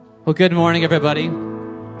Well, good morning, everybody.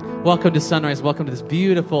 Welcome to Sunrise. Welcome to this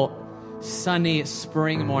beautiful, sunny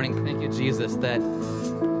spring morning. Thank you, Jesus, that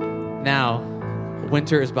now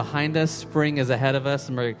winter is behind us, spring is ahead of us,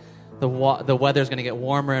 and the weather is going to get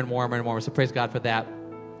warmer and warmer and warmer. So praise God for that.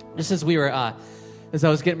 Just as as I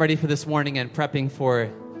was getting ready for this morning and prepping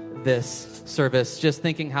for this service, just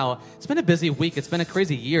thinking how it's been a busy week. It's been a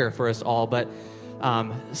crazy year for us all, but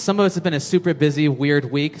some of us have been a super busy, weird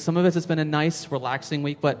week. Some of us it's been a nice, relaxing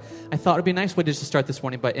week, but I thought it would be a nice way just to start this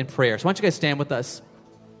morning in prayer. So why don't you guys stand with us?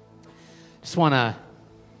 Just want to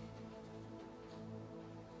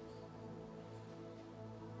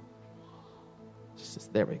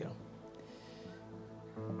there we go.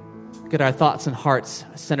 Get our thoughts and hearts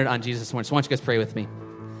centered on Jesus this morning. So why don't you guys pray with me?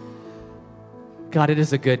 God, it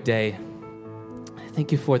is a good day.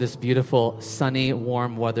 Thank you for this beautiful, sunny,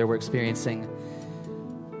 warm weather we're experiencing.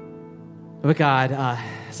 But God,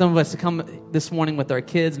 some of us come this morning with our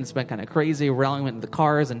kids, and it's been kind of crazy. We're all into the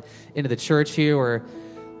cars and into the church here, or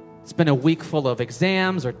it's been a week full of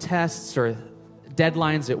exams or tests or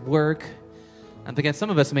deadlines at work. And again, some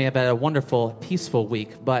of us may have had a wonderful, peaceful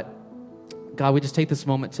week, but God, we just take this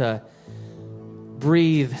moment to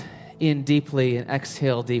breathe in deeply and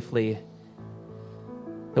exhale deeply,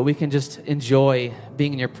 that we can just enjoy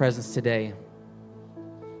being in your presence today,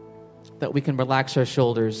 that we can relax our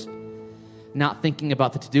shoulders, not thinking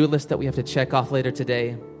about the to-do list that we have to check off later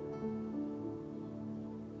today,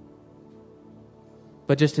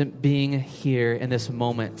 but just in being here in this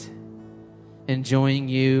moment, enjoying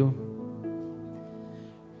you,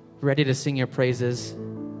 ready to sing your praises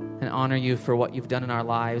and honor you for what you've done in our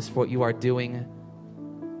lives, for what you are doing,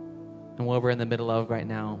 and what we're in the middle of right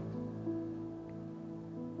now.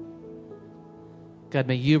 God,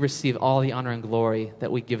 may you receive all the honor and glory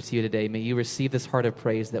that we give to you today. May you receive this heart of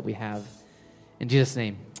praise that we have. In Jesus'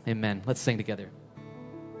 name, amen. Let's sing together.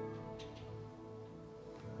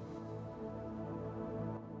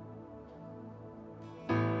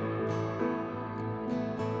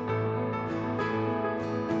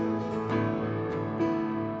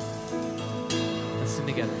 Let's sing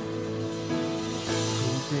together.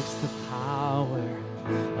 Who breaks the power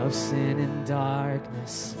of sin and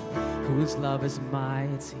darkness, whose love is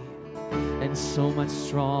mighty and so much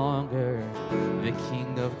stronger, the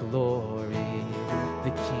King of glory, the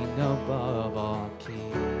King above all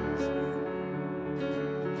kings,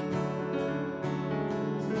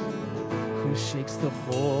 who shakes the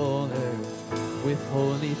whole earth with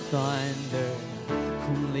holy thunder,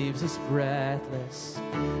 who leaves us breathless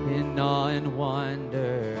in awe and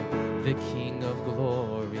wonder, the King of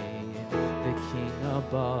glory, the King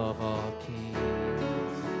above all kings.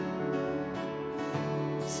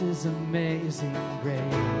 This is amazing grace.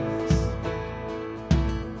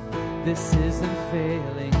 This is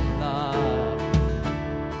unfailing love,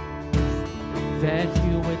 that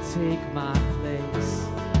you would take my place,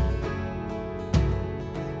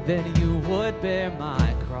 that you would bear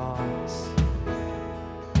my cross,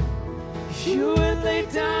 you would lay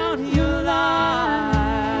down your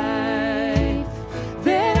life,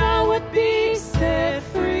 that I would be set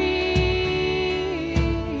free.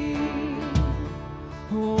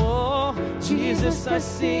 Jesus, I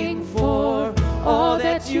sing for all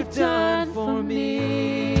that you've done for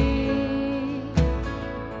me.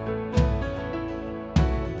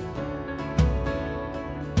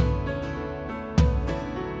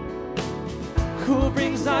 Who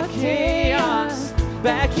brings our chaos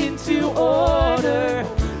back into order,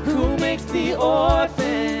 who makes the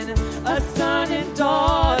orphan a son and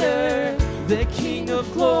daughter, the King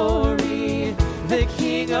of glory, the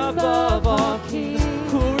King above all kings,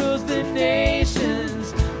 who rules the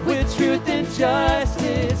nations with truth and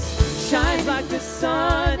justice, shines like the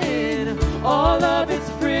sun in all of its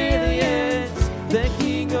brilliance, the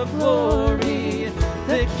King of glory,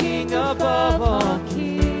 the King above all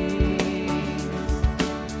kings.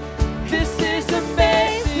 This is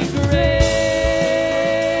amazing grace.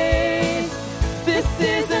 This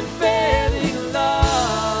is unfailing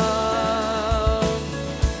love,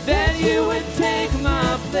 that you would take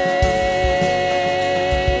my place.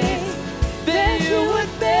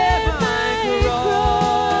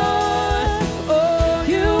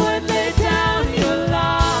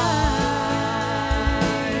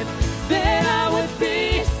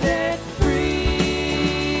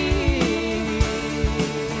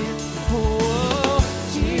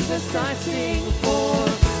 I sing for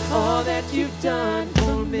all that you've done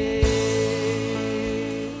for me.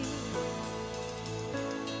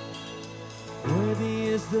 Worthy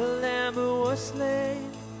is the Lamb who was slain.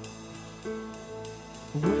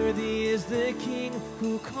 Worthy is the King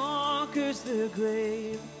who conquers the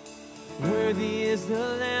grave. Worthy is the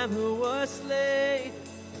Lamb who was slain.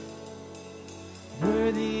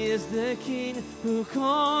 Worthy is the King who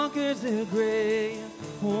conquers the grave.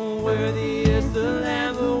 Oh, worthy is the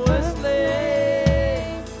Lamb who was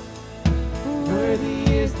slain. Worthy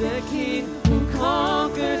is the King who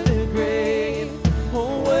conquers the grave.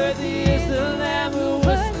 Oh, worthy is the Lamb who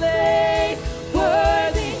was slain.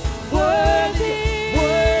 Worthy, worthy,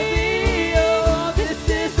 worthy. Oh, this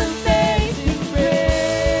is amazing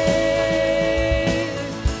grace.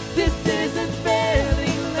 This is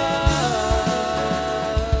unfailing love.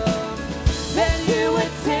 That you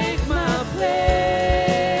would take my place.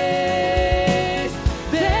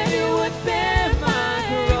 That you would bear my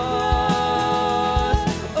cross.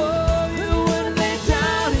 Oh, you would lay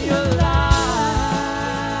down your life.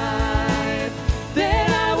 That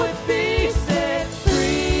I would be set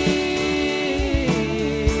free.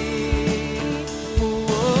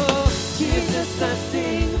 Oh, Jesus, I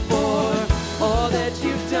sing for all that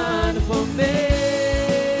you've done for me.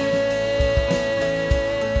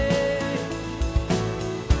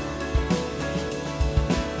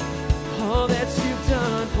 All that you've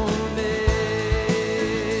done for me.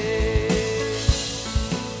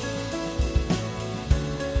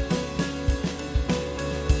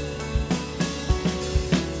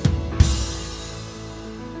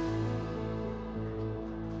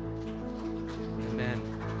 Amen.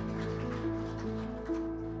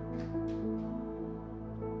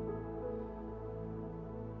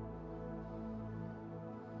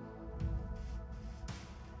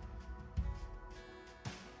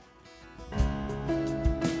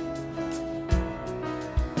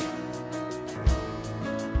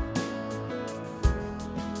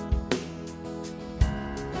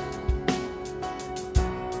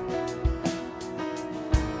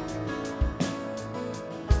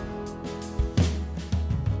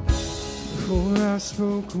 Before I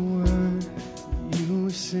spoke a word, you were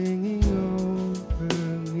singing over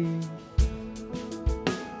me.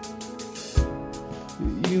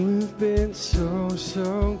 You have been so,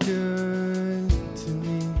 so good to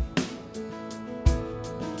me.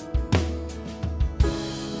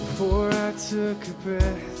 Before I took a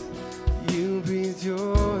breath, you breathed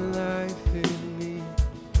your life in me.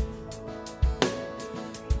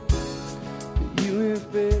 You have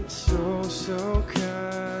been so, so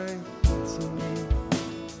kind to me.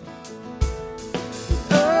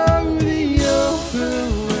 Oh, the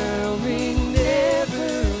overwhelming,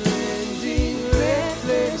 never-ending,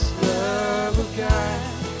 reckless love of God.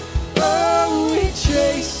 Oh, it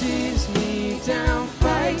chases me down,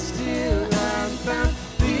 fights till I'm found,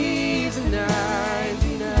 leaves a 99.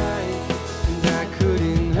 And I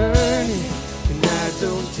couldn't earn it, and I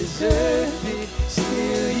don't deserve it.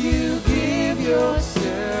 Still, you give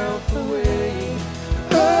yourself away.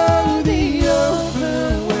 Oh, the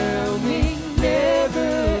overwhelming,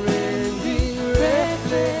 never-ending,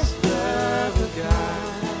 reckless love of God.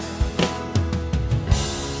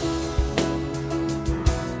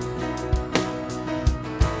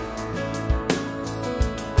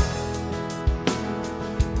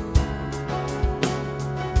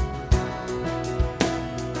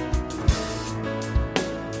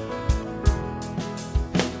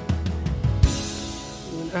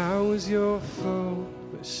 When I was your foe,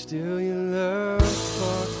 but still your love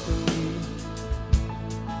fought for me.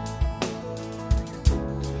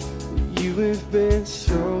 You have been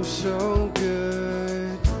so, so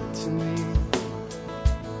good to me.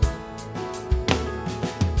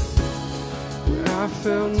 When I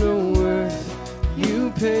felt no worth,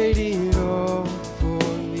 you paid it all for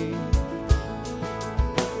me.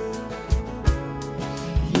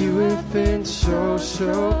 You have been so,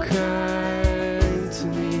 so kind to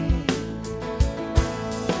me.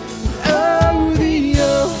 Oh, the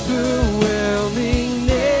overwhelming,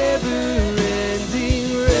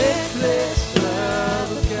 never-ending, reckless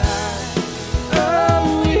love of God.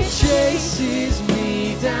 Oh, it chases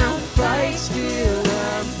me down, fights till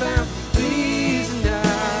I'm found, leaves a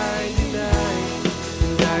 99.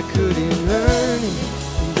 And I couldn't earn it,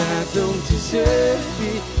 and I don't deserve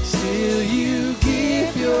it. Still, you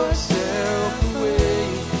give yourself away.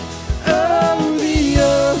 Oh, the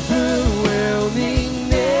overwhelming,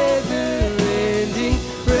 never-ending,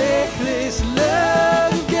 reckless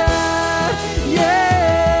love of God.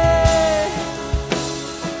 Yeah.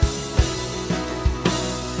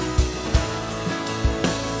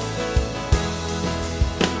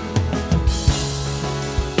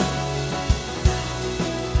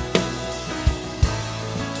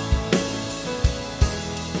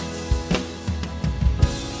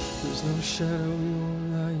 There's no shadow you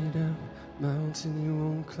won't light up, mountain you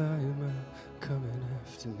won't climb. I'm coming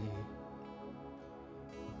after me.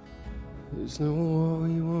 There's no wall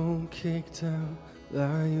you won't kick down,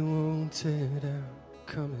 lie you won't tear down,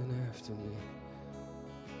 coming after me.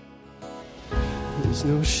 There's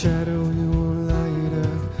no shadow you won't light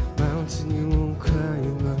up, mountain you won't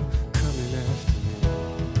climb up, coming after me.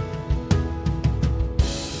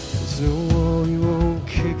 There's no wall you won't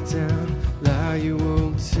kick down, lie you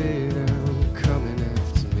won't tear down, coming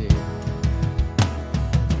after me.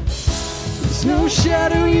 There's no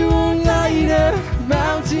shadow you won't light up,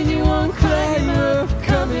 mountain you won't climb up,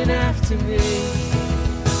 coming after me.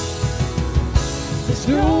 There's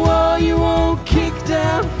no wall you won't kick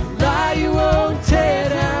down, lie you won't tear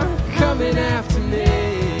down, coming after me.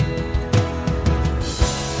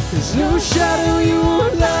 There's no shadow you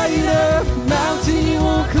won't light up, mountain you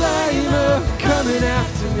won't climb up, coming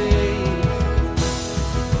after me.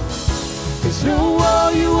 There's no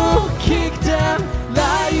wall you won't kick down,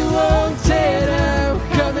 lie you won't tear down,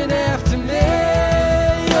 coming after me.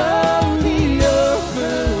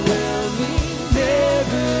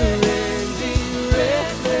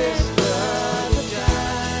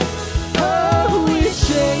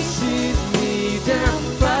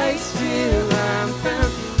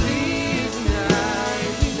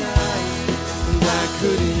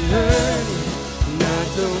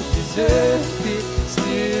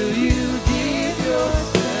 Still you give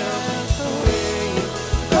yourself away.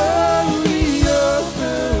 Oh, the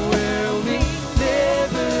overwhelming,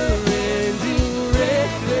 never-ending,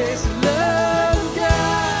 reckless love of God.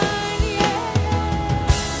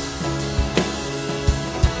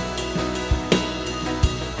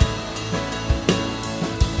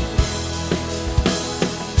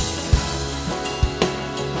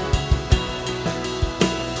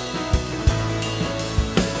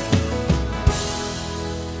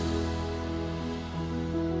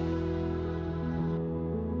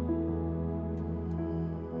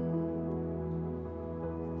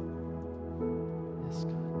 Yes,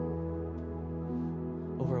 God.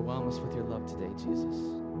 Overwhelm us with your love today, Jesus.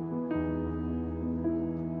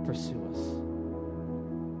 Pursue us.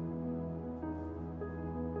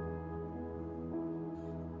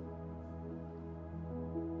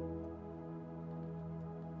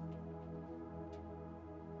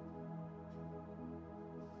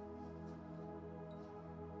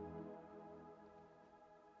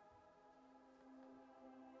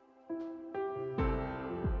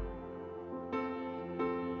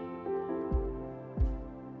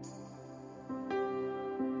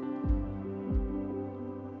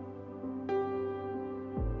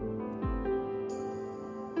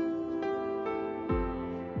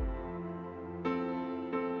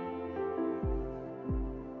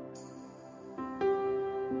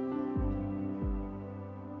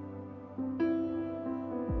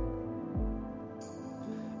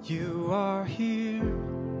 You are here,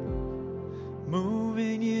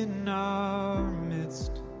 moving in our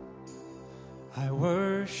midst. I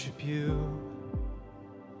worship you.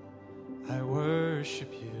 I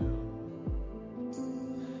worship you.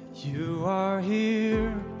 You are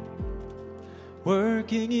here,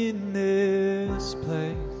 working in this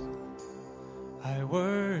place. I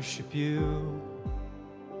worship you.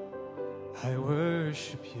 I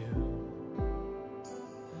worship you.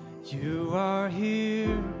 You are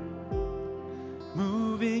here,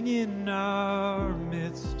 moving in our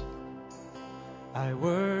midst. I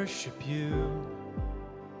worship you.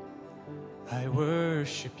 I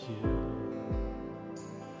worship you.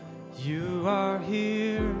 You are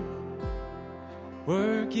here,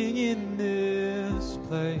 working in this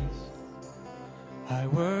place. I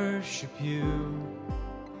worship you.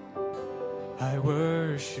 I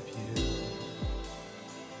worship you.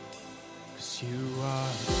 'Cause you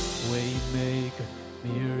are Waymaker,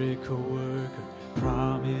 miracle worker,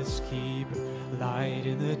 promise keeper, light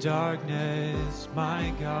in the darkness.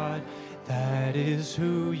 My God, that is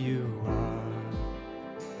who you are.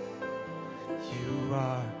 You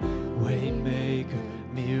are Waymaker,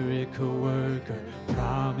 miracle worker,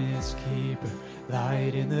 promise keeper,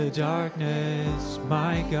 light in the darkness.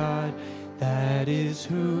 My God, that is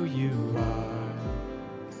who you are.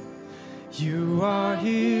 You are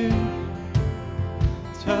here,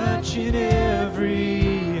 touching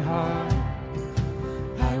every heart.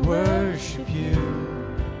 I worship you,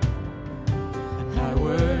 and I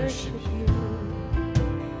worship you.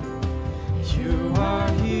 You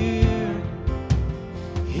are here,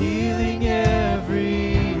 healing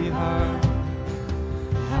every heart.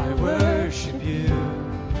 I worship you,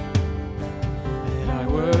 and I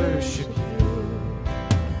worship you.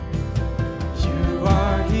 You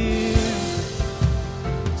are here,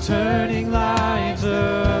 turning lives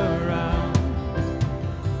around.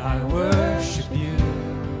 I worship you,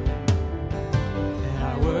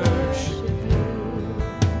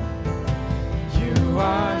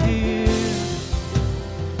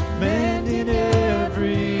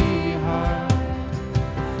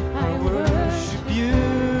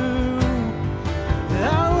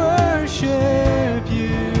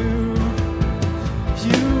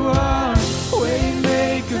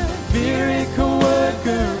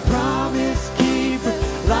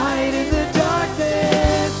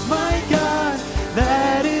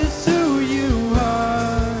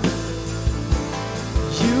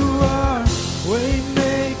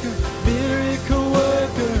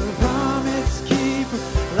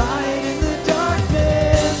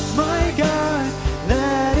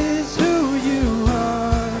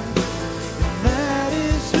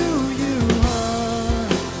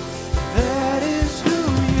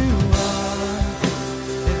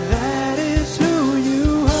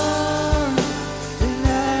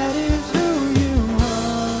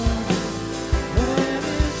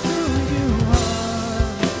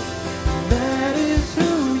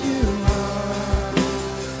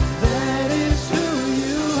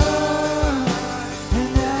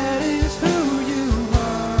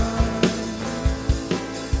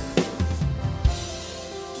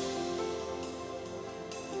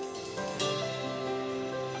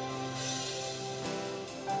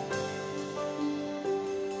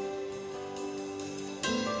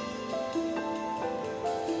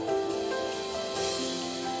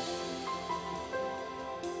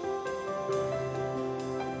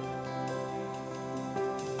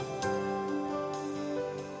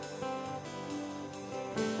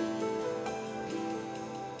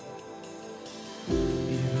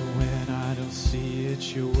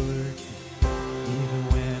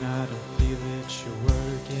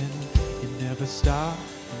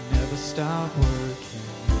 stop working.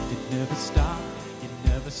 You never stop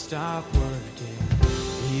working.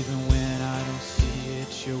 Even when I don't see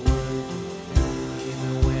it, you're working.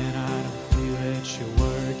 Even when I don't feel it, you're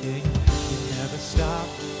working. You never stop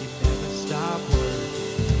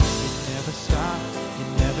working. You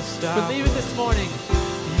never stop. Believe it this morning.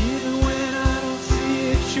 Even when I don't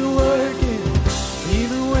see it, you're working.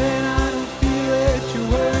 Even when I don't feel it,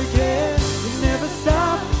 you're working. You never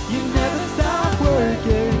stop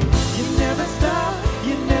working.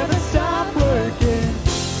 You never stop working.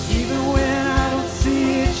 Even when I don't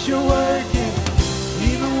see it, you're working.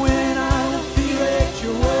 Even when I don't feel it,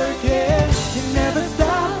 you're working. You never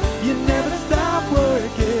stop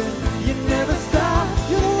working. You never stop.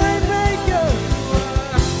 You're the way maker.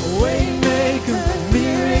 Waymaker,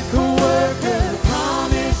 miracle worker,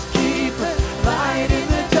 promise keeper, light in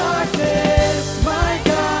the darkness. My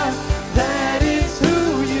God, that is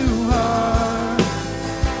who you are.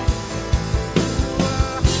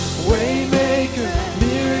 Waymaker,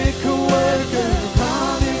 miracle worker,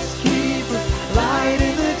 promise keeper, light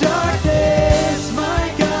in the darkness.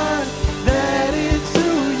 My God, that is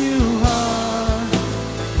who you are.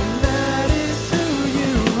 And that is who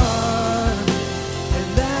you are. And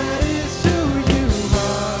that is who you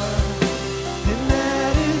are. And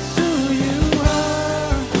that is who you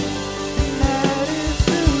are. And that is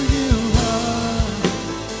who you are.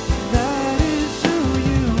 That is who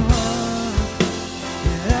you are.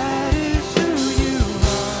 That is who you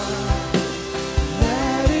are.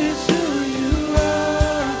 That is who you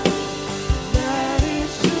are. That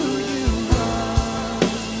is who you are.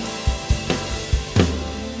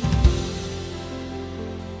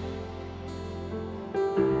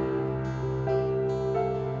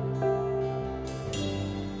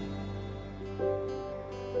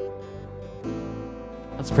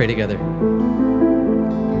 Let's pray together.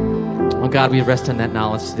 Oh God, we rest in that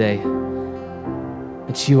knowledge today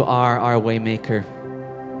that you are our way maker.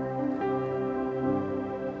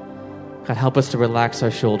 God, help us to relax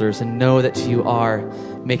our shoulders and know that you are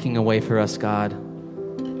making a way for us, God.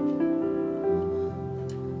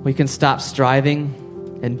 We can stop striving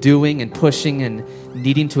and doing and pushing and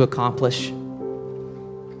needing to accomplish.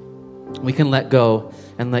 We can let go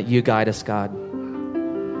and let you guide us, God.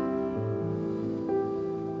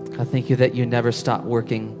 I thank you that you never stop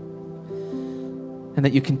working and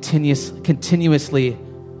that you continuously,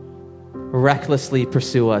 recklessly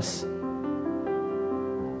pursue us.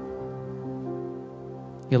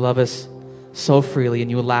 You love us so freely,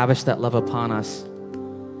 and you lavish that love upon us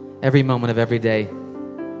every moment of every day.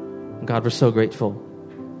 And God, we're so grateful.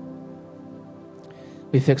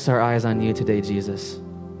 We fix our eyes on you today, Jesus.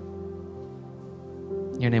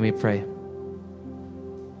 In your name we pray.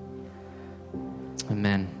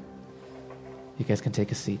 Amen. You guys can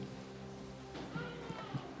take a seat.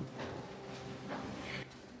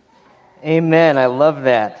 Amen. I love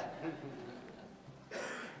that.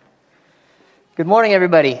 Good morning,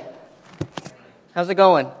 everybody. How's it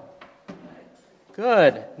going?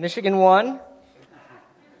 Good. Michigan won.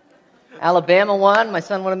 Alabama won. My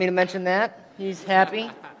son wanted me to mention that. He's happy.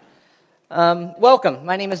 Welcome.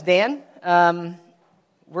 My name is Dan.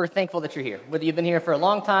 We're thankful that you're here. Whether you've been here for a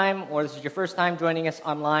long time or this is your first time joining us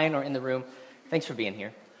online or in the room, thanks for being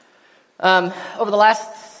here. Over the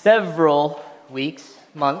last several weeks,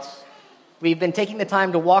 months, we've been taking the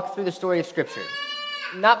time to walk through the story of Scripture.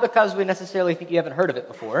 Not because we necessarily think you haven't heard of it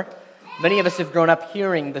before. Many of us have grown up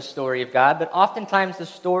hearing the story of God, but oftentimes the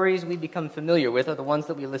stories we become familiar with are the ones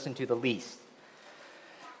that we listen to the least.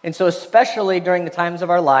 And so especially during the times of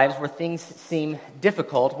our lives where things seem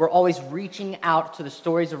difficult, we're always reaching out to the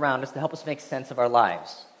stories around us to help us make sense of our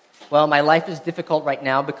lives. Well, my life is difficult right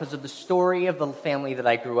now because of the story of the family that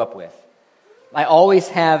I grew up with. I always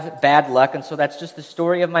have bad luck, and so that's just the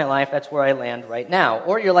story of my life. That's where I land right now.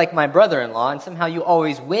 Or you're like my brother-in-law, and somehow you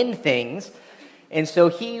always win things, and so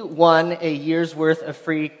he won a year's worth of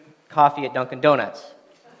free coffee at Dunkin' Donuts.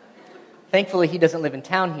 Thankfully, he doesn't live in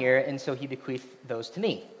town here, and so he bequeathed those to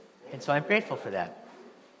me. And so I'm grateful for that.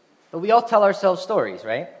 But we all tell ourselves stories,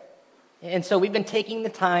 right? And so we've been taking the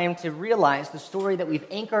time to realize the story that we've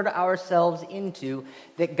anchored ourselves into,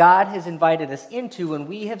 that God has invited us into when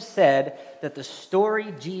we have said that the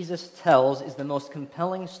story Jesus tells is the most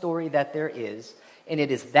compelling story that there is, and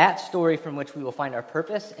it is that story from which we will find our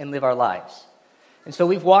purpose and live our lives. And so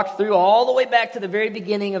we've walked through all the way back to the very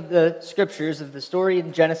beginning of the Scriptures, of the story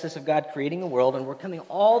in Genesis of God creating the world, and we're coming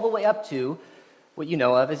all the way up to what you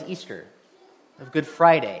know of as Easter, of Good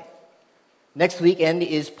Friday. Next weekend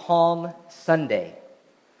is Palm Sunday.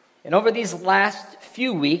 And over these last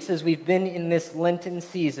few weeks, as we've been in this Lenten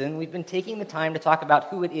season, we've been taking the time to talk about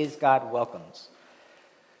who it is God welcomes.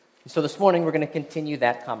 So this morning we're going to continue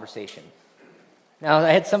that conversation. Now,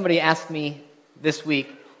 I had somebody ask me this week,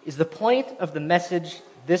 is the point of the message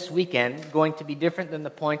this weekend going to be different than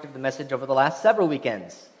the point of the message over the last several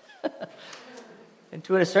weekends? And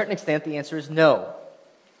to a certain extent, the answer is no.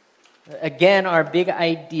 Again, our big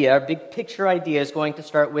idea, our big picture idea is going to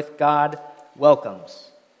start with God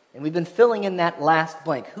welcomes. And we've been filling in that last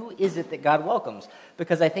blank. Who is it that God welcomes?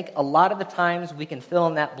 Because I think a lot of the times we can fill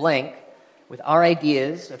in that blank with our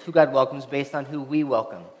ideas of who God welcomes based on who we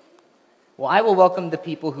welcome. Well, I will welcome the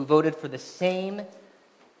people who voted for the same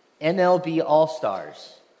MLB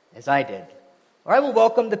All-Stars as I did. Or I will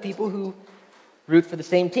welcome the people who root for the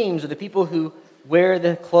same teams, or the people who wear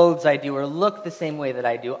the clothes I do, or look the same way that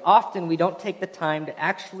I do. Often we don't take the time to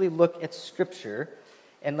actually look at Scripture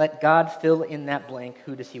and let God fill in that blank.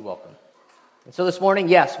 Who does He welcome? And so this morning,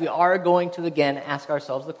 yes, we are going to again ask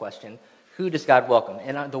ourselves the question, who does God welcome?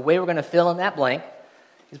 And the way we're going to fill in that blank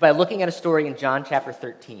is by looking at a story in John chapter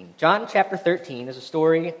 13. John chapter 13 is a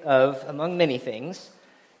story of, among many things,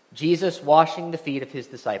 Jesus washing the feet of His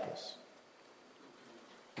disciples.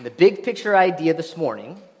 And the big picture idea this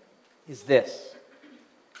morning is this: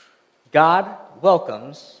 God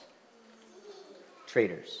welcomes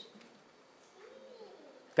traitors.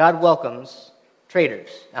 God welcomes traitors.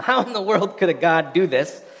 Now, how in the world could a God do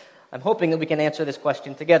this? I'm hoping that we can answer this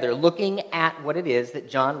question together, looking at what it is that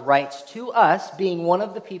John writes to us, being one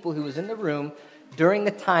of the people who was in the room during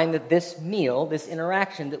the time that this meal, this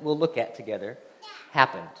interaction that we'll look at together,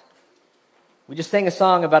 happened. We just sang a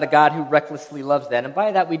song about a God who recklessly loves that, and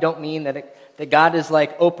by that we don't mean that God is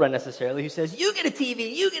like Oprah necessarily, who says, you get a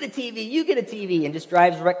TV, you get a TV, you get a TV, and just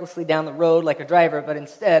drives recklessly down the road like a driver, but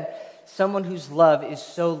instead, someone whose love is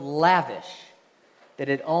so lavish that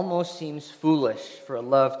it almost seems foolish for a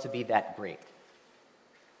love to be that great.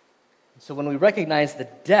 So when we recognize the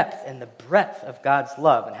depth and the breadth of God's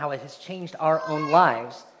love and how it has changed our own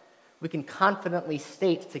lives, we can confidently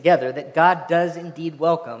state together that God does indeed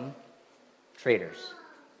welcome traitors.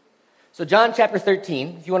 So John chapter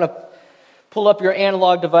 13, if you want to pull up your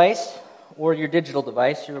analog device or your digital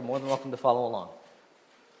device, you're more than welcome to follow along.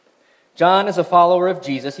 John is a follower of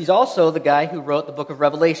Jesus. He's also the guy who wrote the book of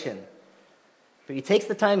Revelation. But he takes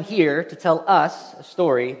the time here to tell us a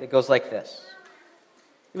story that goes like this.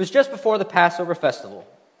 It was just before the Passover festival.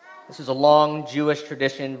 This is a long Jewish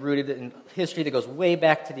tradition rooted in history that goes way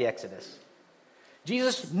back to the Exodus.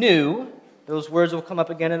 Jesus knew, those words will come up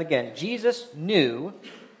again and again, Jesus knew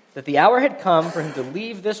that the hour had come for him to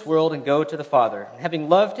leave this world and go to the Father. And having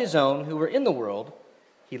loved his own who were in the world,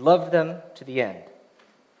 he loved them to the end.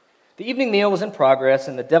 The evening meal was in progress,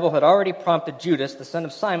 and the devil had already prompted Judas, the son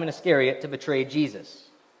of Simon Iscariot, to betray Jesus.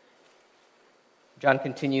 John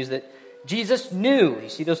continues that Jesus knew, you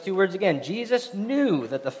see those two words again, Jesus knew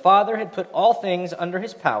that the Father had put all things under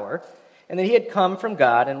his power, and that he had come from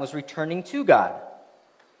God and was returning to God.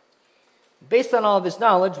 Based on all of this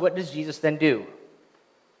knowledge, what does Jesus then do?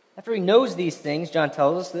 After he knows these things, John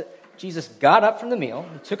tells us that Jesus got up from the meal,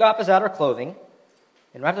 he took off his outer clothing,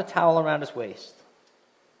 and wrapped a towel around his waist.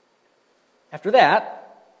 After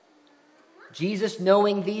that, Jesus,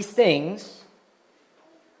 knowing these things,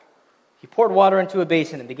 he poured water into a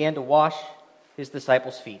basin and began to wash his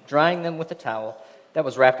disciples' feet, drying them with a towel that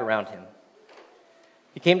was wrapped around him.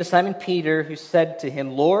 He came to Simon Peter, who said to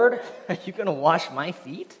him, Lord, are you going to wash my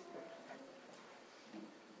feet?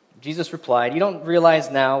 Jesus replied, you don't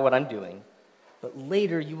realize now what I'm doing, but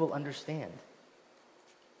later you will understand.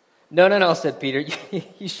 No, said Peter,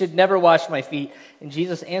 you should never wash my feet. And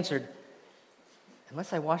Jesus answered,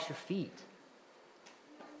 unless I wash your feet,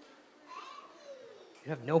 you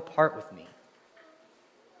have no part with me.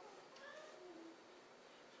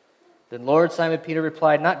 Then Lord, Simon Peter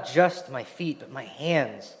replied, not just my feet, but my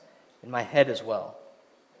hands and my head as well.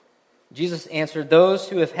 Jesus answered, those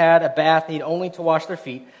who have had a bath need only to wash their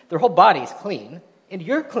feet. Their whole body is clean. And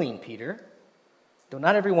you're clean, Peter, though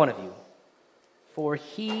not every one of you. For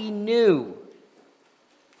he knew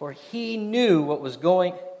who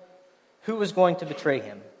was going to betray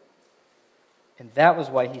him. And that was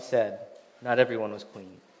why he said, not everyone was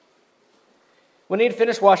clean. When he had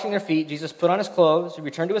finished washing their feet, Jesus put on his clothes and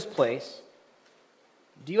returned to his place.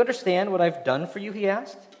 Do you understand what I've done for you, he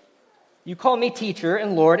asked. You call me teacher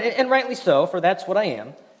and Lord, and rightly so, for that's what I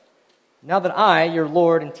am. Now that I, your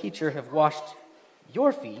Lord and teacher, have washed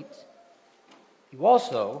your feet, you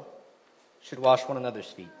also should wash one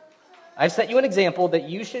another's feet. I've set you an example that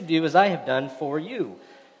you should do as I have done for you.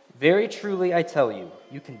 Very truly, I tell you,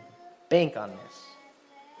 you can bank on this.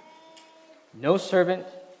 No servant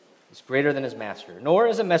is greater than his master, nor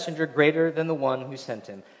is a messenger greater than the one who sent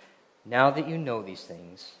him. Now that you know these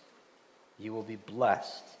things, you will be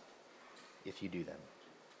blessed if you do them.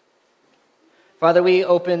 Father, we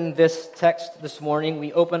open this text this morning.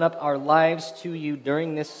 We open up our lives to you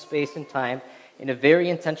during this space and time in a very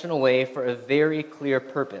intentional way for a very clear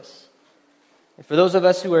purpose. And for those of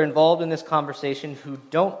us who are involved in this conversation who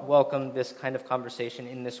don't welcome this kind of conversation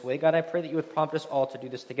in this way, God, I pray that you would prompt us all to do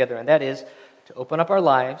this together, and that is to open up our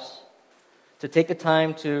lives, to take the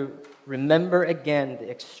time to remember again the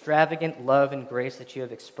extravagant love and grace that you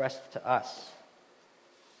have expressed to us,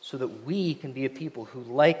 so that we can be a people who,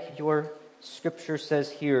 like your Scripture says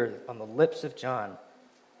here on the lips of John,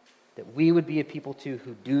 that we would be a people too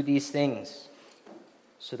who do these things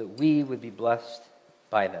so that we would be blessed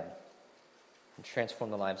by them and transform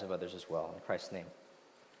the lives of others as well. In Christ's name,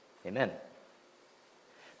 amen.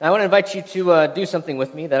 Now I want to invite you to do something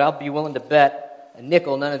with me that I'll be willing to bet a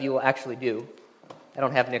nickel none of you will actually do. I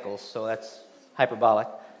don't have nickels, so that's hyperbolic.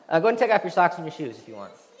 Go ahead and take off your socks and your shoes if you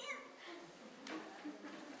want.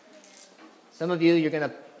 Some of you, you're going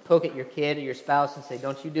to poke at your kid or your spouse and say,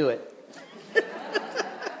 don't you do it.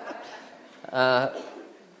 And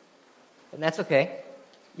that's okay.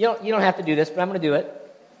 You don't have to do this, but I'm going to do it.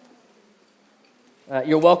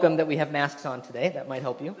 You're welcome that we have masks on today. That might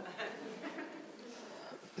help you.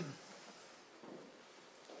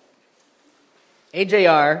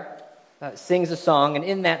 AJR sings a song, and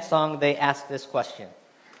in that song they ask this question: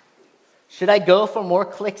 should I go for more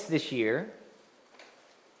clicks this year,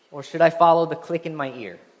 or should I follow the click in my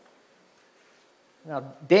ear? Now,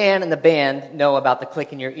 Dan and the band know about the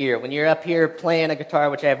click in your ear. When you're up here playing a guitar,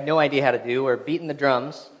 which I have no idea how to do, or beating the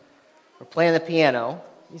drums, or playing the piano,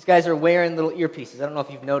 these guys are wearing little earpieces. I don't know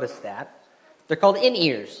if you've noticed that. They're called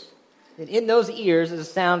in-ears. And in those ears is a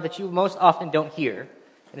sound that you most often don't hear,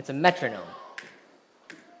 and it's a metronome.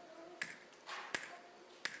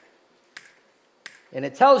 And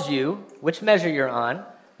it tells you which measure you're on,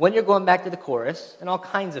 when you're going back to the chorus, and all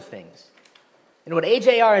kinds of things. And what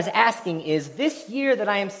AJR is asking is, this year that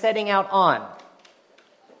I am setting out on,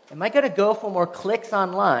 am I going to go for more clicks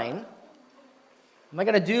online? Am I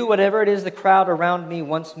going to do whatever it is the crowd around me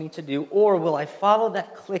wants me to do? Or will I follow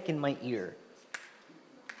that click in my ear?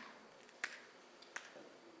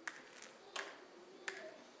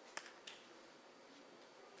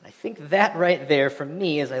 I think that right there, for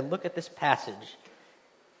me, as I look at this passage,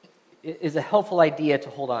 is a helpful idea to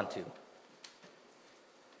hold on to.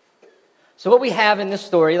 So what we have in this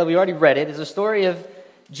story, that we already read it, is a story of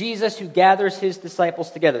Jesus who gathers his disciples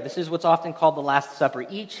together. This is what's often called the Last Supper.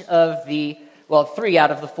 Each of the, 3 out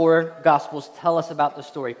of the 4 Gospels tell us about the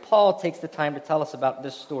story. Paul takes the time to tell us about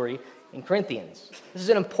this story in Corinthians. This is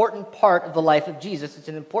an important part of the life of Jesus. It's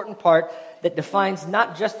an important part that defines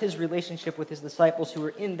not just his relationship with his disciples who were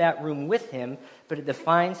in that room with him, but it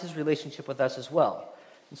defines his relationship with us as well.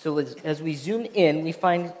 And so as we zoom in, we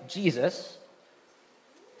find Jesus,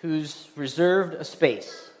 who's reserved a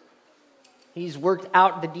space. He's worked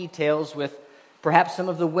out the details with perhaps some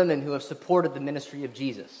of the women who have supported the ministry of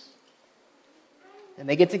Jesus. And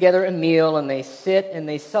they get together a meal, and they sit and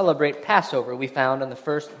they celebrate Passover, we found in the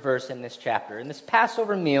first verse in this chapter. And this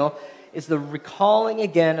Passover meal is the recalling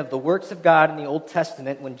again of the works of God in the Old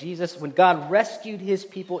Testament when God rescued his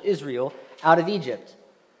people Israel out of Egypt.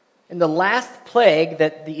 And the last plague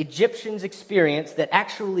that the Egyptians experienced that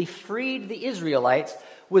actually freed the Israelites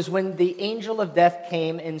was when the angel of death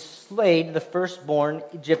came and slayed the firstborn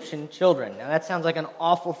Egyptian children. Now that sounds like an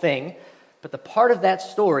awful thing, but the part of that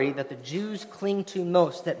story that the Jews cling to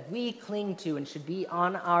most, that we cling to and should be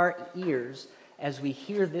on our ears as we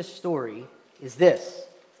hear this story, is this: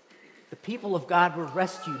 the people of God were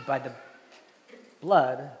rescued by the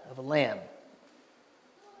blood of a lamb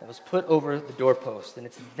that was put over the doorpost. And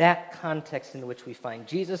it's that context in which we find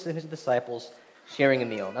Jesus and his disciples sharing a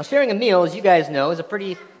meal. Now, sharing a meal, as you guys know, is a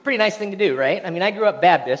pretty nice thing to do, right? I mean, I grew up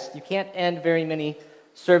Baptist. You can't end very many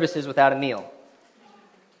services without a meal.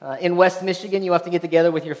 In West Michigan, you have to get together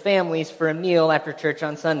with your families for a meal after church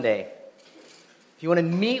on Sunday. If you want to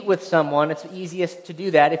meet with someone, it's easiest to do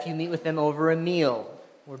that if you meet with them over a meal,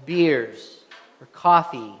 or beers, or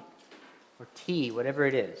coffee, or tea, whatever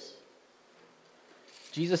it is.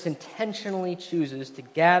 Jesus intentionally chooses to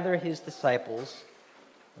gather his disciples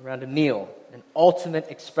around a meal, an ultimate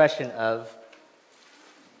expression of,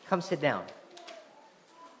 come sit down.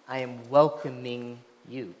 I am welcoming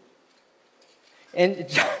you. And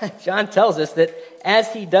John tells us that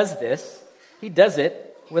as he does this, he does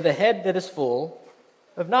it with a head that is full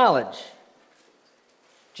of knowledge.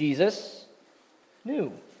 Jesus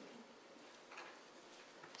knew.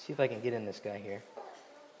 Let's see if I can get in this guy here.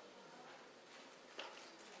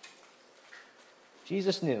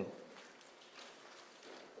 Jesus knew.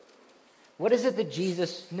 What is it that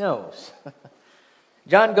Jesus knows?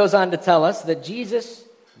 John goes on to tell us that Jesus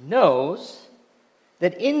knows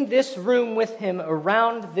that in this room with him,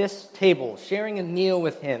 around this table, sharing a meal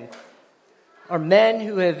with him, are men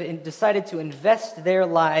who have decided to invest their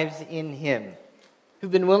lives in him,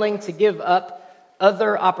 who've been willing to give up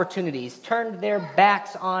other opportunities, turned their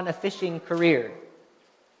backs on a fishing career,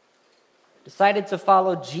 decided to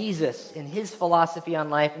follow Jesus in his philosophy on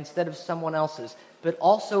life instead of someone else's, but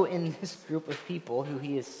also in this group of people who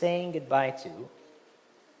he is saying goodbye to,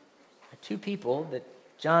 are two people that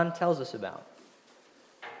John tells us about.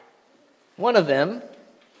 One of them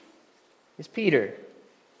is Peter.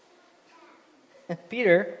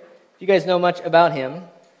 Peter, if you guys know much about him,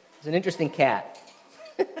 is an interesting cat.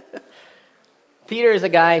 Peter is a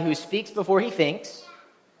guy who speaks before he thinks.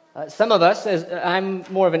 Some of us, I'm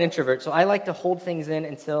more of an introvert, so I like to hold things in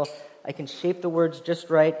until I can shape the words just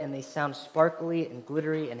right and they sound sparkly and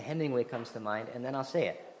glittery, and Hemingway comes to mind, and then I'll say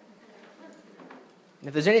it. And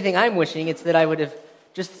if there's anything I'm wishing, it's that I would have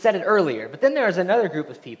just said it earlier. But then there's another group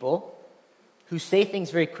of people who say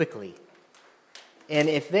things very quickly. And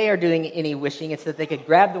if they are doing any wishing, it's that they could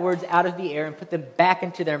grab the words out of the air and put them back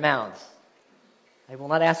into their mouths. I will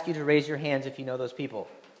not ask you to raise your hands if you know those people.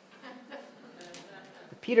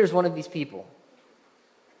 But Peter's one of these people.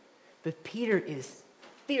 But Peter is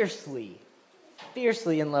fiercely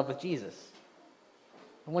in love with Jesus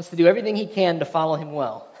and wants to do everything he can to follow him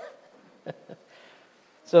well.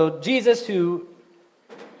 So Jesus, who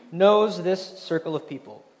knows this circle of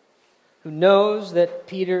people, who knows that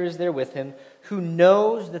Peter is there with him, who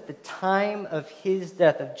knows that the time of his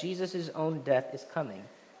death, of Jesus' own death, is coming,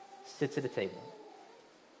 sits at a table.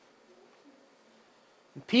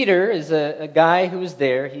 And Peter is a guy who is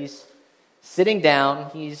there. He's sitting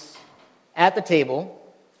down. He's at the table.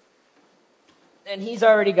 And he's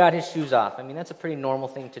already got his shoes off. I mean, that's a pretty normal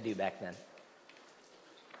thing to do back then.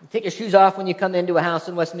 You take your shoes off when you come into a house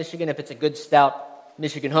in West Michigan if it's a good, stout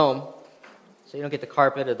Michigan home, so you don't get the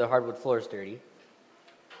carpet or the hardwood floors dirty.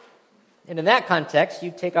 And in that context,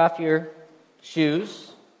 you take off your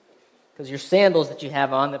shoes, because your sandals that you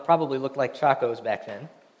have on that probably look like Chacos back then,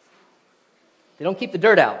 they don't keep the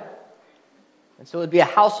dirt out. And so it would be a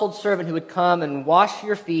household servant who would come and wash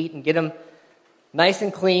your feet and get them nice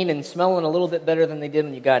and clean and smelling a little bit better than they did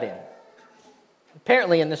when you got in.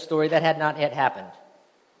 Apparently in this story, that had not yet happened.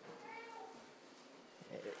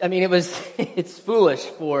 I mean, it's foolish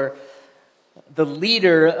for the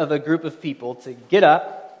leader of a group of people to get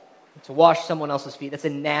up to wash someone else's feet. That's a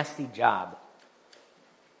nasty job.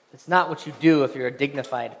 It's not what you do if you're a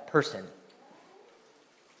dignified person.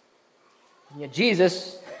 And yet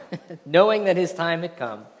Jesus, knowing that his time had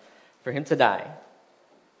come for him to die,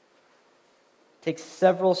 takes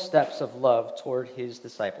several steps of love toward his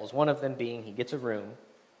disciples. One of them being he gets a room,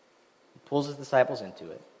 he pulls his disciples into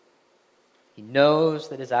it. He knows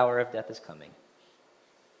that his hour of death is coming.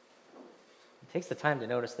 He takes the time to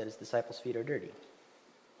notice that his disciples' feet are dirty.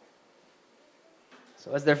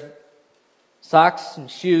 So as their socks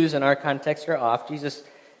and shoes in our context are off, Jesus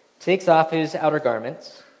takes off his outer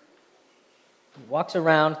garments, walks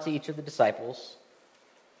around to each of the disciples,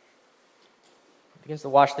 begins to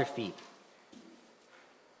wash their feet.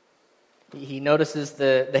 He notices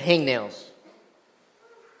the hangnails,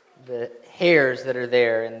 the hairs that are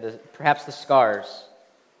there, and perhaps the scars,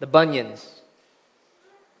 the bunions.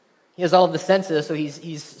 He has all of the senses, so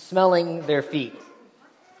he's smelling their feet.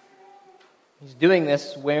 He's doing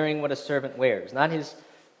this wearing what a servant wears, not his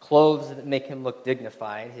clothes that make him look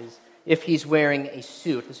dignified. If he's wearing a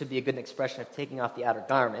suit, this would be a good expression of taking off the outer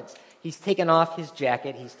garments. He's taken off his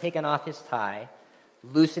jacket, he's taken off his tie,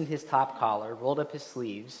 loosened his top collar, rolled up his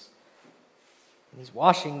sleeves, and he's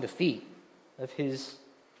washing the feet of his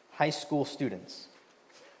high school students.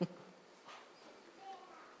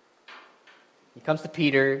 He comes to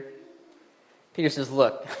Peter. Peter says,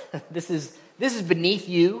 "Look, this is beneath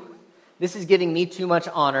you. This is giving me too much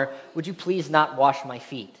honor. Would you please not wash my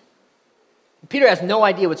feet?" Peter has no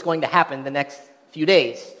idea what's going to happen the next few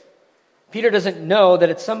days. Peter doesn't know that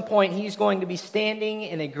at some point he's going to be standing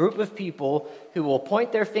in a group of people who will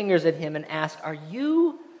point their fingers at him and ask, Are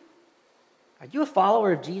you a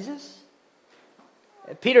follower of Jesus?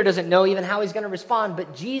 Peter doesn't know even how he's going to respond,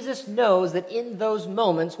 but Jesus knows that in those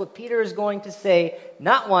moments, what Peter is going to say,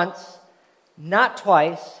 not once, not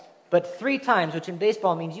twice, but 3 times, which in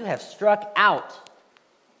baseball means you have struck out.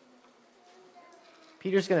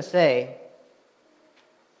 Peter's going to say,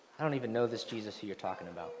 I don't even know this Jesus who you're talking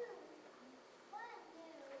about.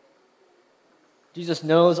 Jesus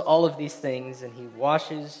knows all of these things, and he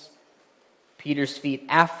washes Peter's feet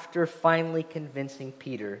after finally convincing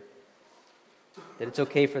Peter that it's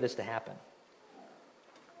okay for this to happen.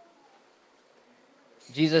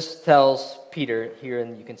 Jesus tells Peter here,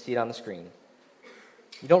 and you can see it on the screen,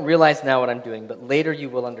 "You don't realize now what I'm doing, but later you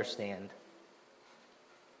will understand.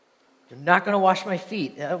 You're not going to wash my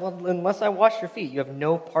feet. Well, unless I wash your feet, you have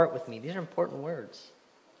no part with me." These are important words.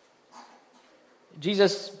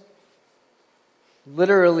 Jesus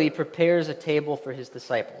literally prepares a table for his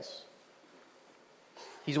disciples.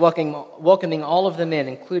 He's welcoming all of them in,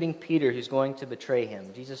 including Peter, who's going to betray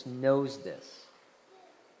him. Jesus knows this.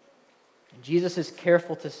 Jesus is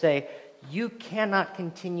careful to say, "You cannot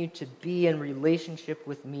continue to be in relationship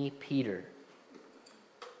with me, Peter,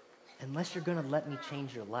 unless you're going to let me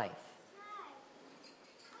change your life.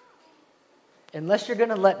 Unless you're going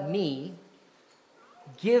to let me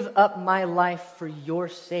give up my life for your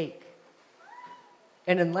sake.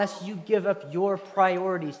 And unless you give up your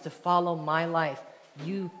priorities to follow my life,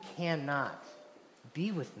 you cannot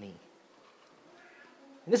be with me."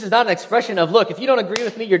 And this is not an expression of, look, if you don't agree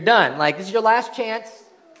with me, you're done. Like, this is your last chance,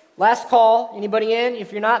 last call. Anybody in?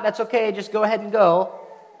 If you're not, that's okay. Just go ahead and go.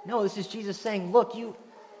 No, this is Jesus saying, look,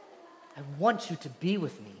 I want you to be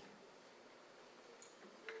with me.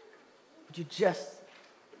 Would you just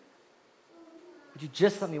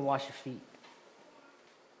let me wash your feet?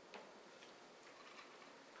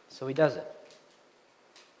 So he does it.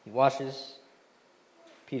 He washes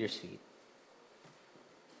Peter's feet.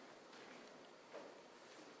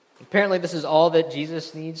 Apparently, this is all that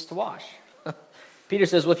Jesus needs to wash. Peter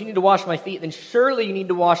says, "Well, if you need to wash my feet, then surely you need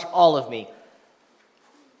to wash all of me."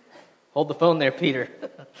 Hold the phone there, Peter.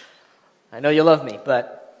 I know you love me,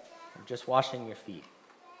 but I'm just washing your feet.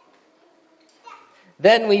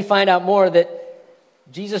 Then we find out more that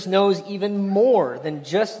Jesus knows even more than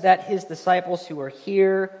just that his disciples who are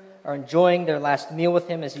here are enjoying their last meal with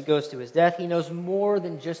him as he goes to his death. He knows more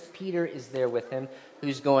than just Peter is there with him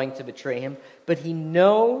who's going to betray him. But he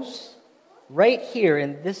knows right here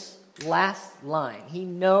in this last line, he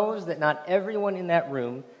knows that not everyone in that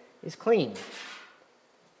room is clean.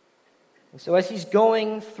 And so as he's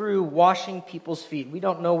going through washing people's feet, we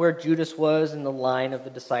don't know where Judas was in the line of the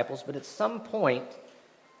disciples, but at some point,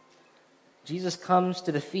 Jesus comes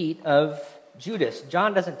to the feet of Judas.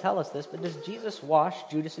 John doesn't tell us this, but does Jesus wash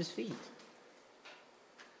Judas's feet?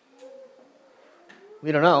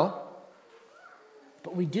 We don't know.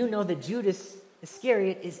 But we do know that Judas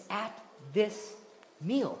Iscariot is at this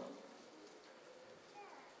meal.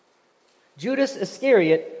 Judas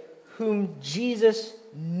Iscariot, whom Jesus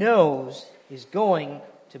knows is going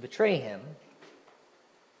to betray him,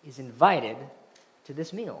 is invited to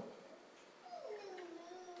this meal.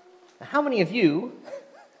 Now, how many of you,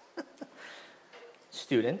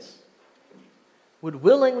 students, would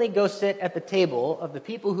willingly go sit at the table of the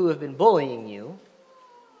people who have been bullying you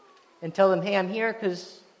and tell them, "Hey, I'm here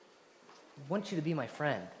because I want you to be my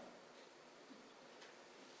friend"?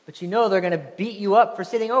 But you know they're going to beat you up for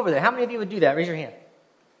sitting over there. How many of you would do that? Raise your hand.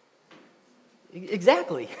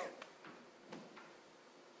 Exactly.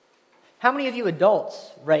 How many of you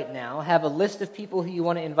adults right now have a list of people who you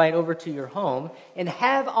want to invite over to your home and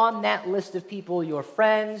have on that list of people your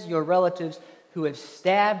friends, your relatives who have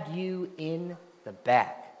stabbed you in the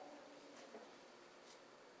back?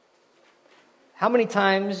 How many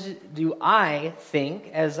times do I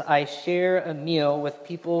think, as I share a meal with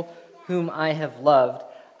people whom I have loved,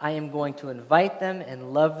 I am going to invite them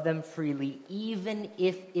and love them freely, even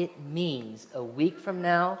if it means a week from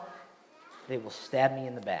now they will stab me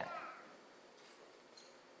in the back?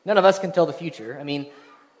 None of us can tell the future. I mean,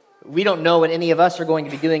 we don't know what any of us are going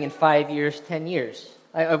to be doing in 5 years, 10 years.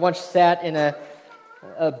 I once sat in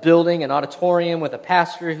a building, an auditorium, with a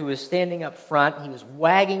pastor who was standing up front. He was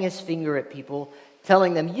wagging his finger at people,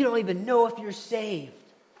 telling them, "You don't even know if you're saved,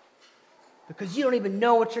 because you don't even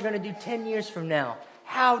know what you're going to do 10 years from now.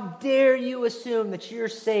 How dare you assume that you're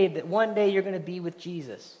saved, that one day you're going to be with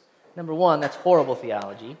Jesus?" Number one, that's horrible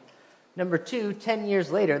theology. Number two, 10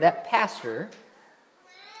 years later, that pastor,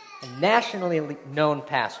 a nationally known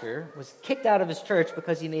pastor, was kicked out of his church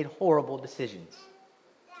because he made horrible decisions.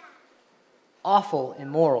 Awful,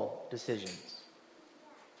 immoral decisions.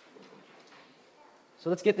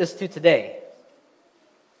 So let's get this to today.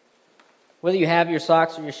 Whether you have your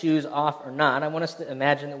socks or your shoes off or not, I want us to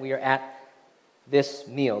imagine that we are at this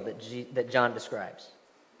meal that John describes.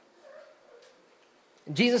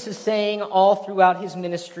 Jesus is saying all throughout his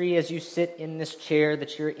ministry, as you sit in this chair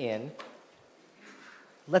that you're in,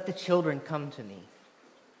 "Let the children come to me.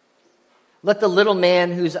 Let the little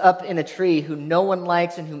man who's up in a tree, who no one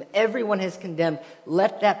likes and whom everyone has condemned,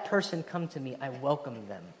 let that person come to me. I welcome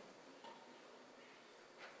them."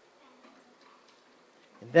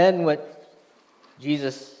 And then what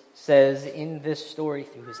Jesus says in this story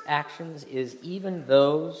through his actions is, even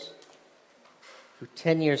those who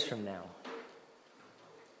 10 years from now,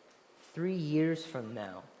 3 years from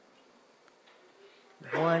now,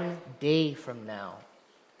 1 day from now,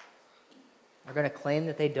 are going to claim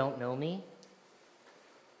that they don't know me,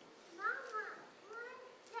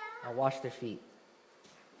 I'll wash their feet.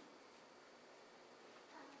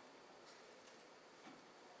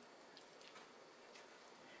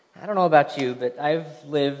 I don't know about you, but I've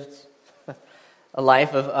lived a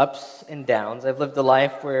life of ups and downs. I've lived a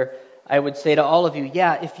life where I would say to all of you,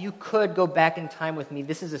 yeah, if you could go back in time with me,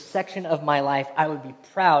 this is a section of my life I would be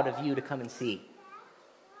proud of you to come and see.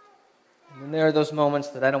 And then there are those moments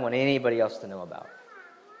that I don't want anybody else to know about.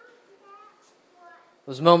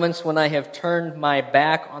 Those moments when I have turned my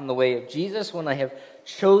back on the way of Jesus, when I have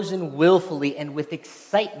chosen willfully and with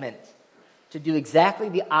excitement to do exactly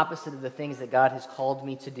the opposite of the things that God has called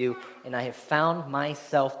me to do, and I have found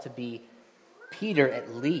myself to be Peter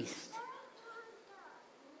at least.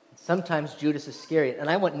 Sometimes Judas Iscariot. And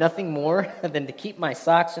I want nothing more than to keep my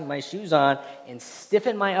socks and my shoes on and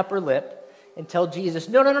stiffen my upper lip and tell Jesus,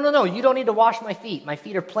 no, you don't need to wash my feet. My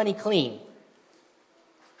feet are plenty clean.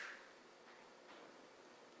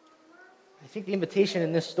 I think the invitation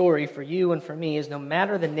in this story for you and for me is no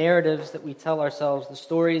matter the narratives that we tell ourselves, the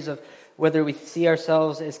stories of whether we see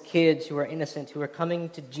ourselves as kids who are innocent, who are coming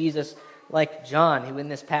to Jesus like John, who in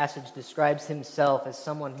this passage describes himself as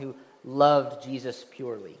someone who loved Jesus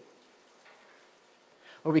purely.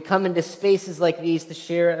 Or we come into spaces like these to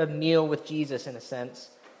share a meal with Jesus in a sense.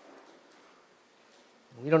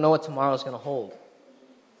 We don't know what tomorrow is going to hold.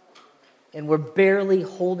 And we're barely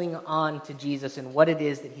holding on to Jesus and what it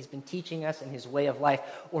is that he's been teaching us in his way of life.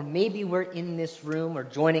 Or maybe we're in this room or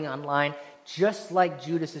joining online just like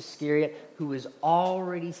Judas Iscariot, who is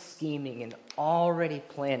already scheming and already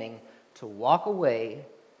planning to walk away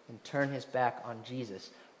and turn his back on Jesus.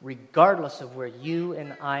 Regardless of where you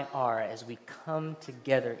and I are as we come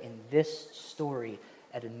together in this story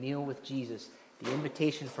at a meal with Jesus, the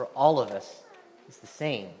invitation for all of us is the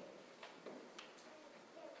same.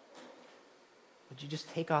 Would you just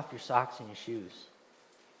take off your socks and your shoes?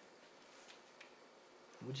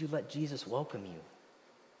 Would you let Jesus welcome you?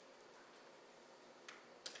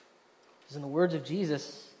 Because in the words of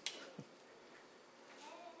Jesus,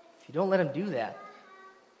 if you don't let him do that,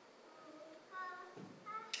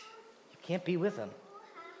 you can't be with him.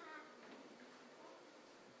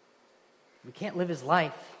 We can't live his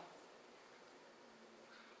life.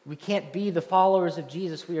 We can't be the followers of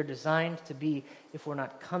Jesus we are designed to be if we're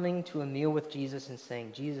not coming to a meal with Jesus and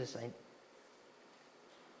saying, Jesus, I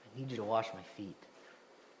need you to wash my feet.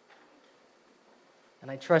 And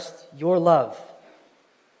I trust your love,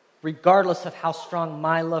 regardless of how strong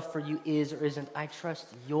my love for you is or isn't. I trust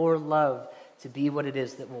your love to be what it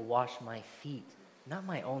is that will wash my feet, not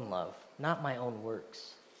my own love, not my own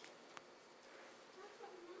works.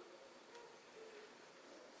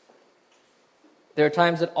 There are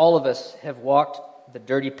times that all of us have walked the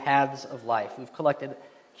dirty paths of life. We've collected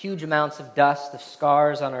huge amounts of dust, of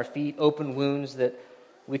scars on our feet, open wounds that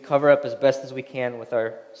we cover up as best as we can with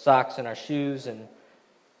our socks and our shoes, and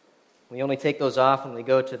we only take those off when we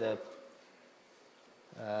go to the,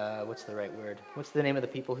 what's the right word? What's the name of the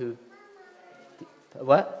people who,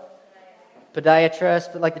 what?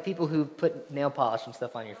 Podiatrist, but like the people who put nail polish and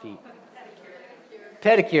stuff on your feet.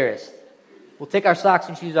 Pedicurist. We'll take our socks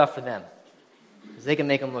and shoes off for them. Because they can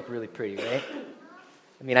make them look really pretty, right?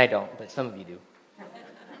 I mean, I don't, but some of you do.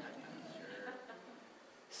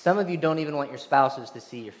 Some of you don't even want your spouses to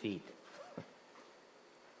see your feet.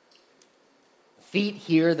 Feet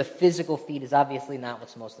here, the physical feet, is obviously not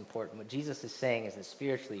what's most important. What Jesus is saying is that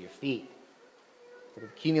spiritually your feet that have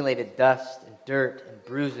accumulated dust and dirt and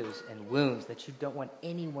bruises and wounds that you don't want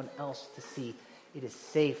anyone else to see, it is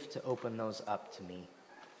safe to open those up to me.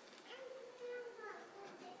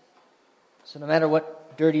 So no matter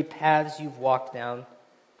what dirty paths you've walked down, you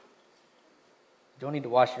don't need to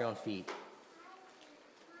wash your own feet.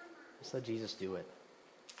 Just let Jesus do it.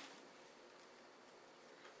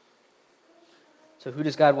 So who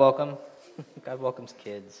does God welcome? God welcomes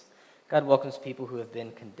kids. God welcomes people who have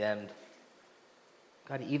been condemned.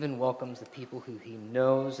 God even welcomes the people who he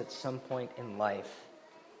knows at some point in life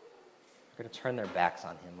are going to turn their backs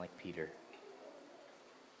on him like Peter.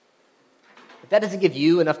 If that doesn't give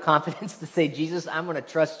you enough confidence to say, Jesus, I'm going to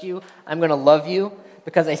trust you, I'm going to love you,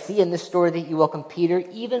 because I see in this story that you welcome Peter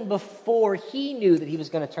even before he knew that he was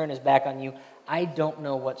going to turn his back on you, I don't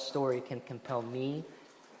know what story can compel me.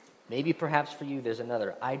 Maybe perhaps for you there's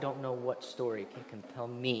another. I don't know what story can compel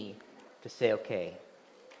me to say, okay,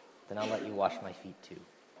 then I'll let you wash my feet too.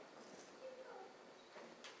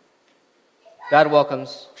 God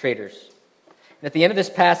welcomes traitors. And at the end of this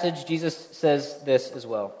passage, Jesus says this as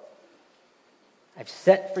well. I've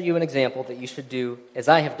set for you an example that you should do as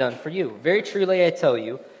I have done for you. Very truly I tell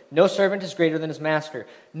you, no servant is greater than his master.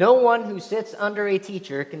 No one who sits under a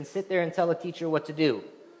teacher can sit there and tell a teacher what to do.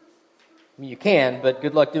 I mean, you can, but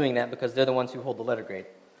good luck doing that because they're the ones who hold the letter grade.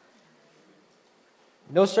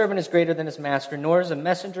 No servant is greater than his master, nor is a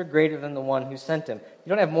messenger greater than the one who sent him. You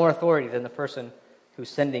don't have more authority than the person who's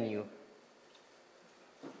sending you.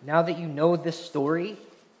 Now that you know this story,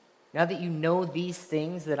 now that you know these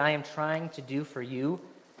things that I am trying to do for you,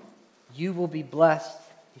 you will be blessed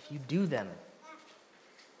if you do them.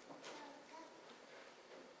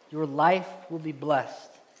 Your life will be blessed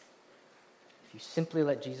if you simply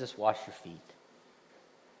let Jesus wash your feet.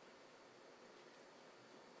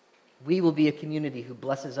 We will be a community who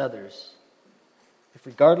blesses others if,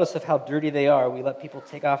 regardless of how dirty they are, we let people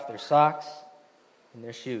take off their socks and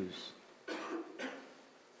their shoes. We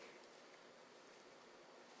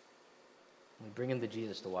bring them to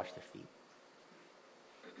Jesus to wash their feet.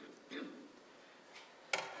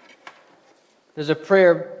 There's a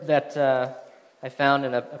prayer that I found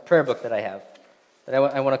in a prayer book that I have that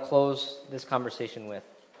I want to close this conversation with.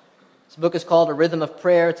 This book is called A Rhythm of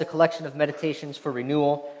Prayer. It's a collection of meditations for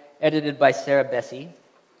renewal, edited by Sarah Bessey.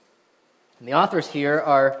 And the authors here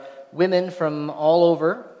are women from all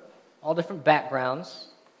over, all different backgrounds,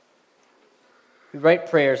 who write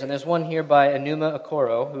prayers. And there's one here by Enuma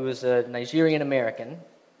Okoro, who is a Nigerian American.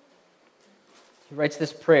 He writes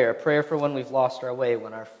this prayer, a prayer for when we've lost our way,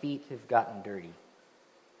 when our feet have gotten dirty.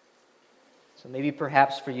 So maybe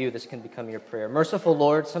perhaps for you this can become your prayer. Merciful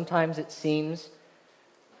Lord, sometimes it seems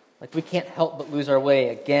like we can't help but lose our way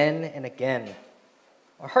again and again.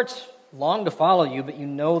 Our hearts long to follow you, but you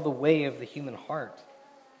know the way of the human heart.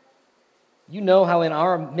 You know how in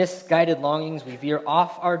our misguided longings we veer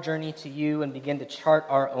off our journey to you and begin to chart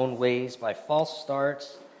our own ways by false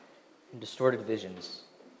starts and distorted visions.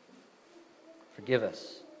 Forgive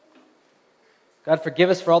us. God, forgive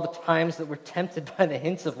us for all the times that we're tempted by the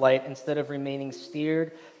hints of light instead of remaining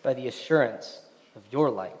steered by the assurance of your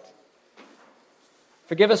light.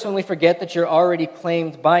 Forgive us when we forget that you're already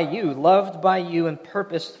claimed by you, loved by you, and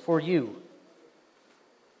purposed for you.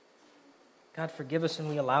 God, forgive us when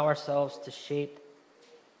we allow ourselves to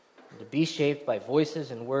be shaped by voices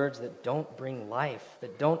and words that don't bring life,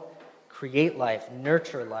 that don't create life,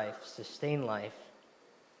 nurture life, sustain life,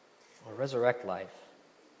 or resurrect life.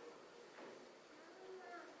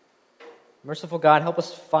 Merciful God, help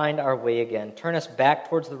us find our way again. Turn us back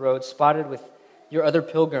towards the road spotted with your other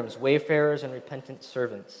pilgrims, wayfarers, and repentant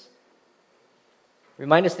servants.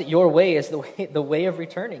 Remind us that your way is the way of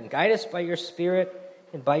returning. Guide us by your Spirit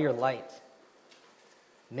and by your light.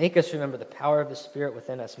 Make us remember the power of the Spirit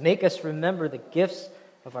within us. Make us remember the gifts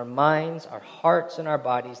of our minds, our hearts, and our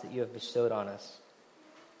bodies that you have bestowed on us.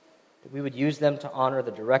 That we would use them to honor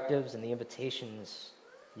the directives and the invitations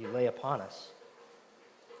you lay upon us.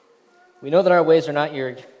 We know that our ways are not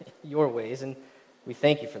your ways, and we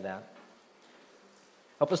thank you for that.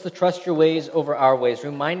 Help us to trust your ways over our ways.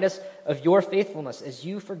 Remind us of your faithfulness as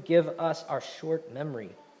you forgive us our short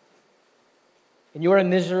memory. In your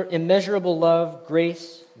immeasurable love,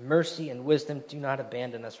 grace, mercy, and wisdom, do not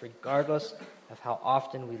abandon us, regardless of how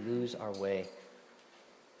often we lose our way.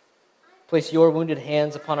 Place your wounded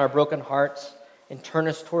hands upon our broken hearts and turn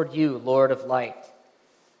us toward you, Lord of light,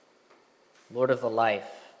 Lord of the life,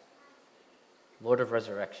 Lord of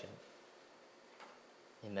resurrection.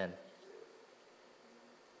 Amen.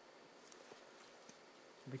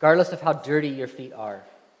 Regardless of how dirty your feet are,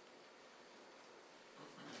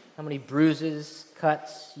 how many bruises,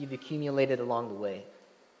 cuts you've accumulated along the way,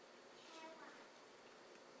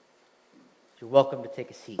 you're welcome to take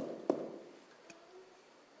a seat.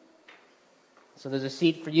 So there's a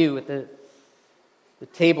seat for you at the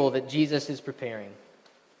table that Jesus is preparing.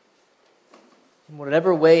 In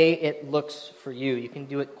whatever way it looks for you. You can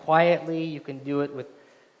do it quietly, you can do it with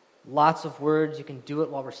lots of words, you can do it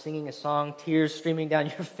while we're singing a song, tears streaming down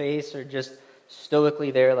your face, or just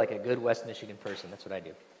stoically there like a good West Michigan person. That's what I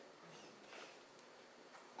do.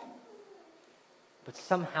 But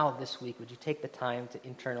somehow this week, would you take the time to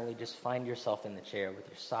internally just find yourself in the chair with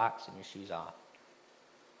your socks and your shoes off,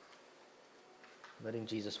 letting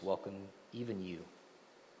Jesus welcome even you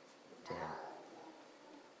to him.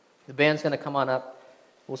 The band's going to come on up.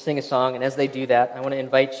 We'll sing a song, and as they do that, I want to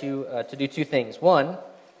invite you to do two things. One,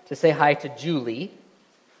 to say hi to Julie.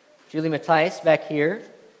 Julie Matthijs back here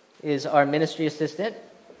is our ministry assistant.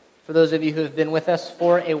 For those of you who have been with us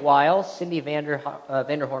for a while, Cindy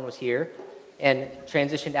Vanderhorn was here and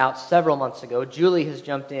transitioned out several months ago. Julie has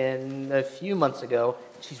jumped in a few months ago.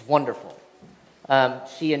 She's wonderful.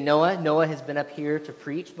 She and Noah has been up here to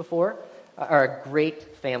preach before, are a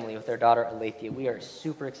great family with their daughter Alethea. We are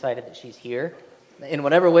super excited that she's here. In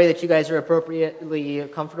whatever way that you guys are appropriately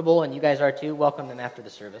comfortable, and you guys are too, welcome them after the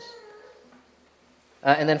service.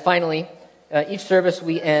 And then finally, each service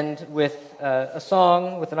we end with a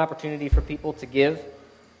song with an opportunity for people to give.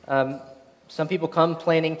 Some people come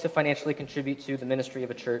planning to financially contribute to the ministry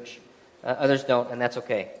of a church. Others don't, and that's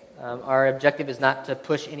okay. Our objective is not to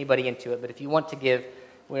push anybody into it, but if you want to give,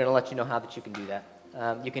 we're going to let you know how that you can do that.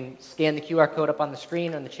 You can scan the QR code up on the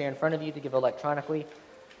screen on the chair in front of you to give electronically.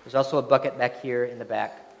 There's also a bucket back here in the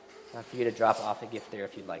back for you to drop off a gift there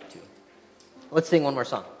if you'd like to. Let's sing one more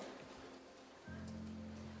song.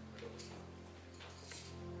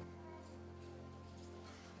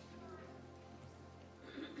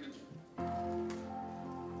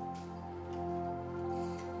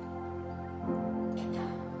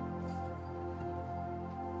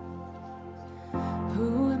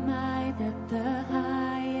 Who am I that the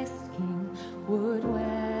highest king would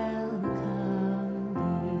welcome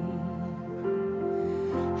me?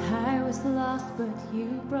 I was lost, but you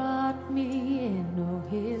brought me in. Oh,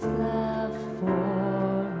 his love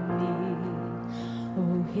for me.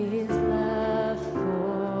 Oh, his love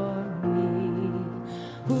for me.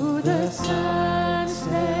 Who the Son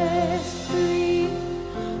sets free,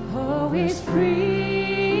 oh, is free.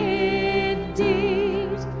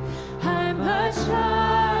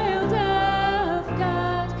 Child of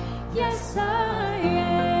God, yes I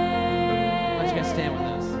am. Why don't you guys stand with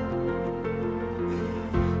us?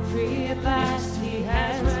 Free at last, he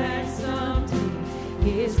has ransomed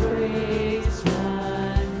me. His grace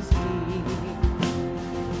runs deep.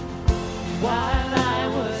 While I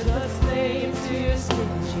was a slave to sin,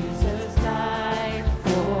 Jesus died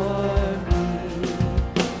for me.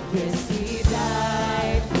 Yes, he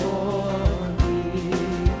died for me.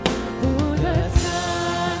 Who the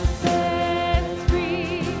Son sets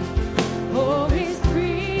free, oh, is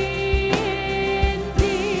free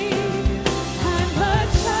indeed. I'm a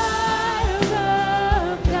child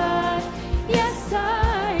of God, yes I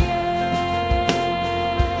am.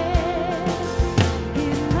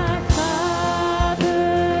 In my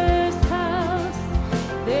Father's house,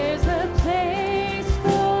 there's a place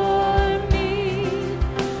for me.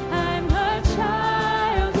 I'm a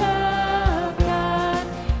child of God,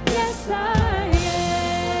 yes I am.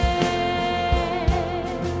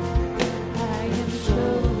 I am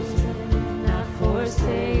chosen, not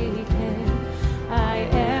forsaken. I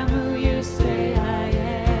am who you say I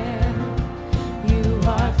am. You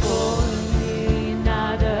are for me,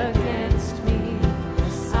 not against me.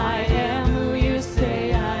 I am who you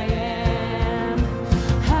say I am.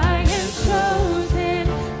 I am chosen,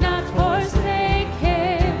 not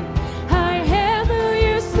forsaken. I am who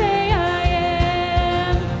you say I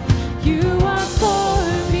am. You are for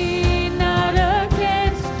me, not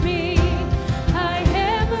against me. I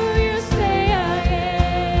am who you say I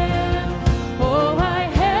am. Oh, I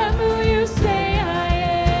am who you say I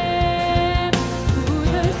am. Who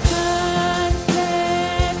the Son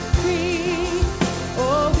sets free,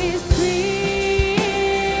 oh, is free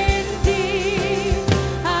indeed.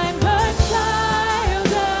 I'm a child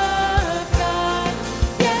of God,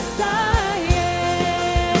 yes I am.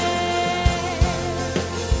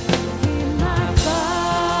 In my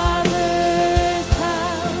Father's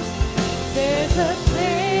house, there's a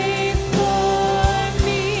place for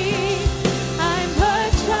me. I'm a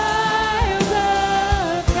child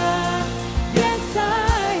of God, yes I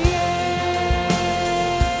am.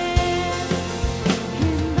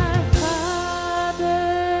 In my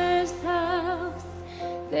Father's house,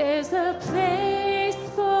 there's a place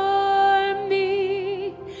for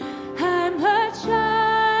me. I'm a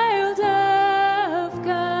child of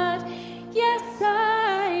God, yes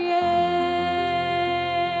I am.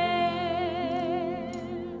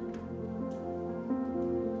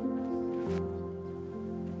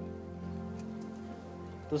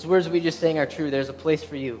 Those words we just sang are true. There's a place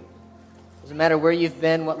for you. Doesn't matter where you've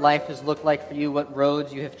been, what life has looked like for you, what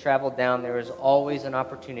roads you have traveled down, there is always an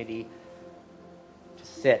opportunity to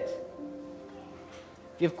sit.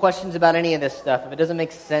 If you have questions about any of this stuff, if it doesn't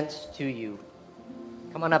make sense to you,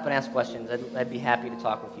 come on up and ask questions. I'd be happy to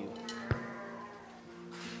talk with you.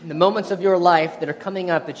 In the moments of your life that are coming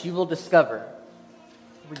up that you will discover,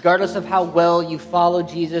 regardless of how well you follow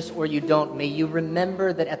Jesus or you don't, may you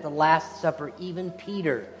remember that at the Last Supper, even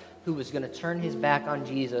Peter, who was going to turn his back on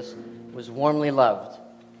Jesus, was warmly loved,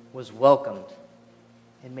 was welcomed.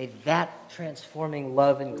 And may that transforming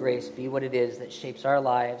love and grace be what it is that shapes our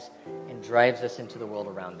lives and drives us into the world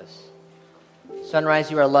around us.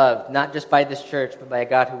 Sunrise, you are loved, not just by this church, but by a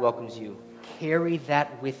God who welcomes you. Carry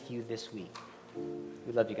that with you this week.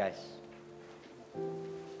 We love you guys.